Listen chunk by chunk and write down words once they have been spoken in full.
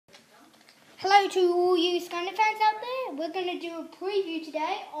Hello to all you Skylanders fans out there. We're going to do a preview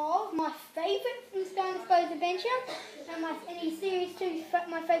today of my favourite from Skylanders Goes Adventure and any series 2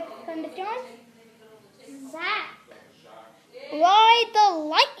 my favourite Skylanders giants. Zap, Ride the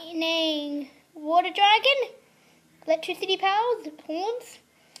Lightning, Water Dragon, Electricity Powers, Horns,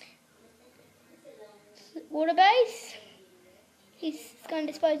 Water Base, his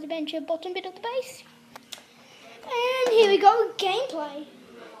Skylanders Goes Adventure bottom bit of the base. And here we go, gameplay.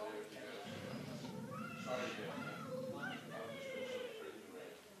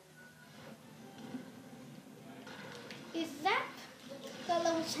 Is Zap, got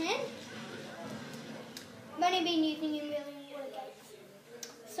level 10. I've only been using him really in water gates.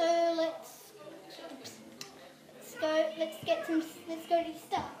 So let's go to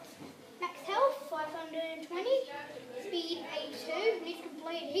start. Max health 520, speed 82, needs to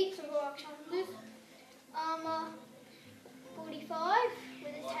complete heaps of rock challenges. Armor 45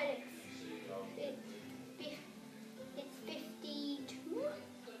 with aesthetics. It's 52.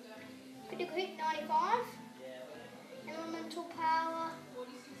 Critical hit 95. Elemental power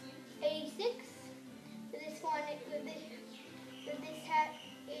 86. With this one, with this hat,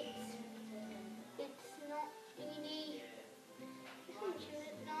 it's not 80. How much is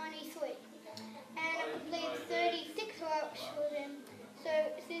it? 93. And I completed 36 works with him. So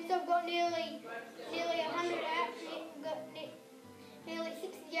since I've got nearly 100 apps, I've got nearly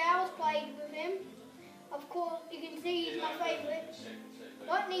 60 hours played with him. Of course, you can see he's my favourite.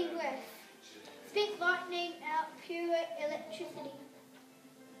 Lightning breath. Spit lightning out pure electricity.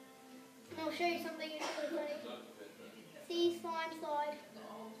 And I'll show you something really funny. Sea slime slide.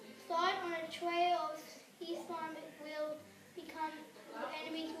 Slide on a trail of sea slime,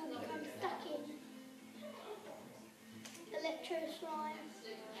 enemies will become stuck in. Electro slime.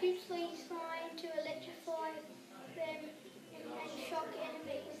 Shoot sleeve slime to electrify them and shock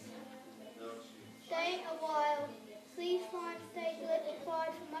enemies. Stay a while. Sleeve slime stays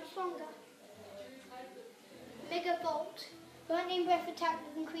electrified for much longer. Mega Volt. Lightning breath attack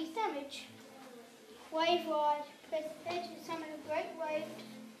with increased damage. Wave ride. Press edge to summon a great wave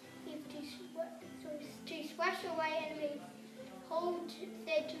to splash away enemies. Hold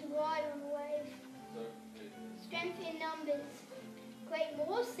stead to ride on the wave. Strength in numbers. Create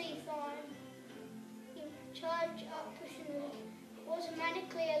more sea slime. Charge up pushing.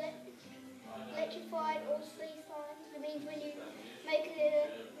 Automatically electrified all sea slimes. That means when you make the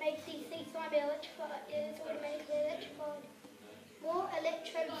sea slime electrified, it is automatically electrified. More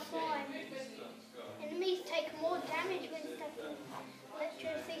electro slime. Enemies take more damage when stuck in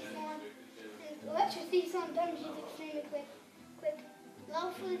electro sea slime. Electro sea slime damage is extremely quick.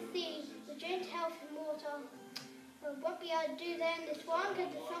 Love for the sea. Regenerates health in water. I won't be able to do that in this one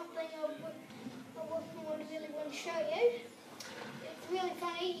because it's something I really want to show you. It's really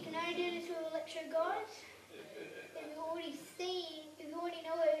funny. You can only do this with electro guys. If you've already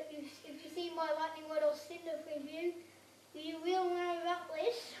know it, if you've seen my Lightning Rod or Cinder preview, you will know about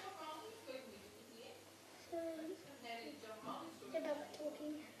this. So, about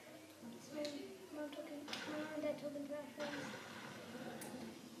talking. I'm talking. They're talking about friends.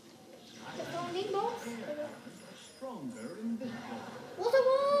 The finding box. Stronger in this one. What's a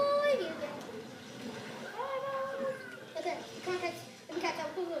wide you get? Okay, you can't catch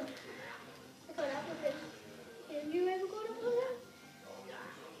up with him. I got up with him. Have you ever got up with him?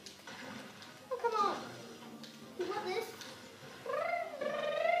 Oh, come on. You want this?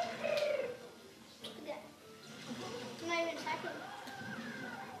 Look at that. I'm not even attacking.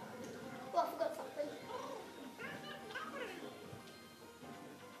 Oh, I forgot something.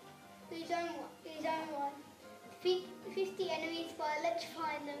 His own one. 50 enemies by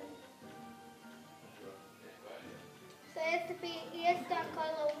electrifying them. So he has done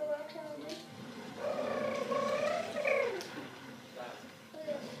quite a lot of work challenges. Look at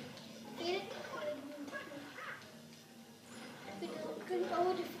this. See it?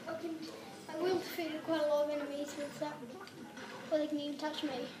 I will defeat quite a lot of enemies with that before they can even touch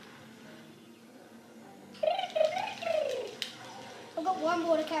me. I've got one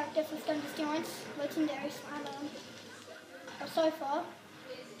water character for Skylanders Giants, legendary Skylanders. So far,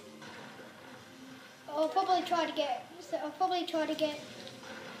 I'll probably try to get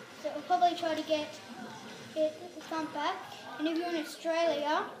it Thump back. And if you're in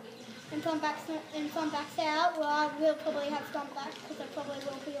Australia and Thump back's out, well, I will probably have Thump back because I probably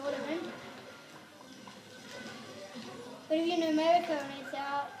will pre-order him. But if you're in America and it's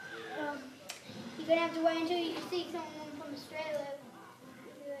out, you're gonna have to wait until you see someone from Australia.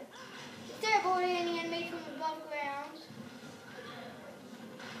 It's terrible any enemy from above ground.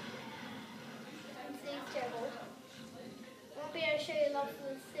 It's terrible. won't be able to show you a lot of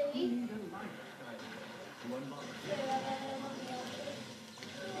the sea. You need a life Skylander to unlock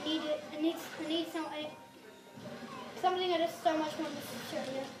So, I need something I just so much want to show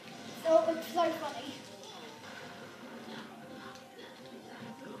you. So it's so funny.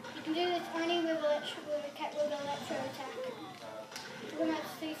 You can do this only with electro attack. We're gonna have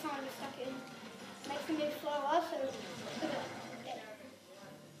sea slime stuck in. Makes them move slower, so look at that.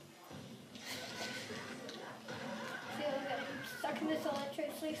 See, look at it. Stuck in this electro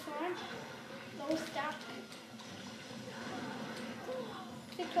sea slime. All stuck.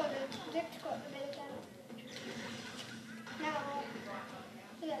 Zip's got a bit of that. Now,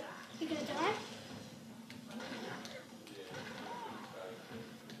 look at that. You gonna die?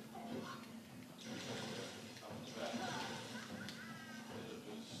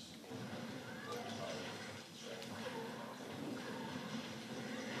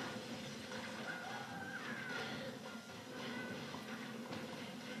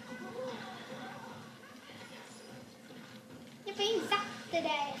 You're being zapped to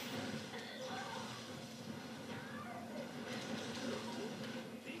death.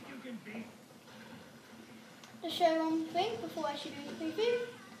 think you can beat Just show one thing before I shoot anything.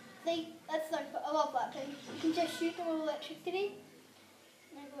 See, that's like I love that thing. You can just shoot them with electricity.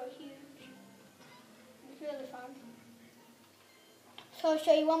 And they grow huge. It's really fun. So I'll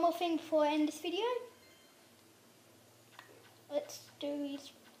show you one more thing before I end this video. Let's do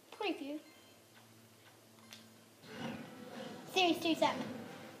his preview. Series 2 Serpent.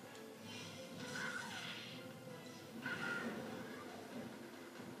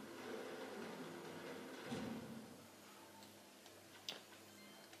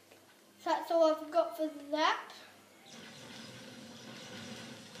 So that's all I've got for that.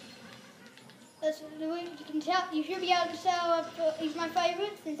 You can tell, you should be able to tell he's my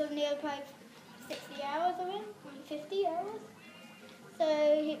favourite since I've nearly played 60 hours of him, 50 hours. So,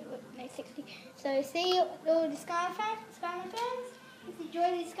 no, 60. So, see all the Skylanders fans? If you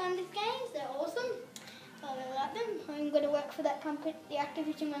enjoy these Skylanders games, they're awesome. I really like them. I'm going to work for that company, the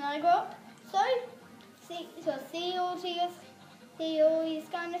Activision, when I grow up. So, see all you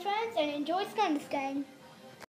Skylanders fans and enjoy Skylanders game.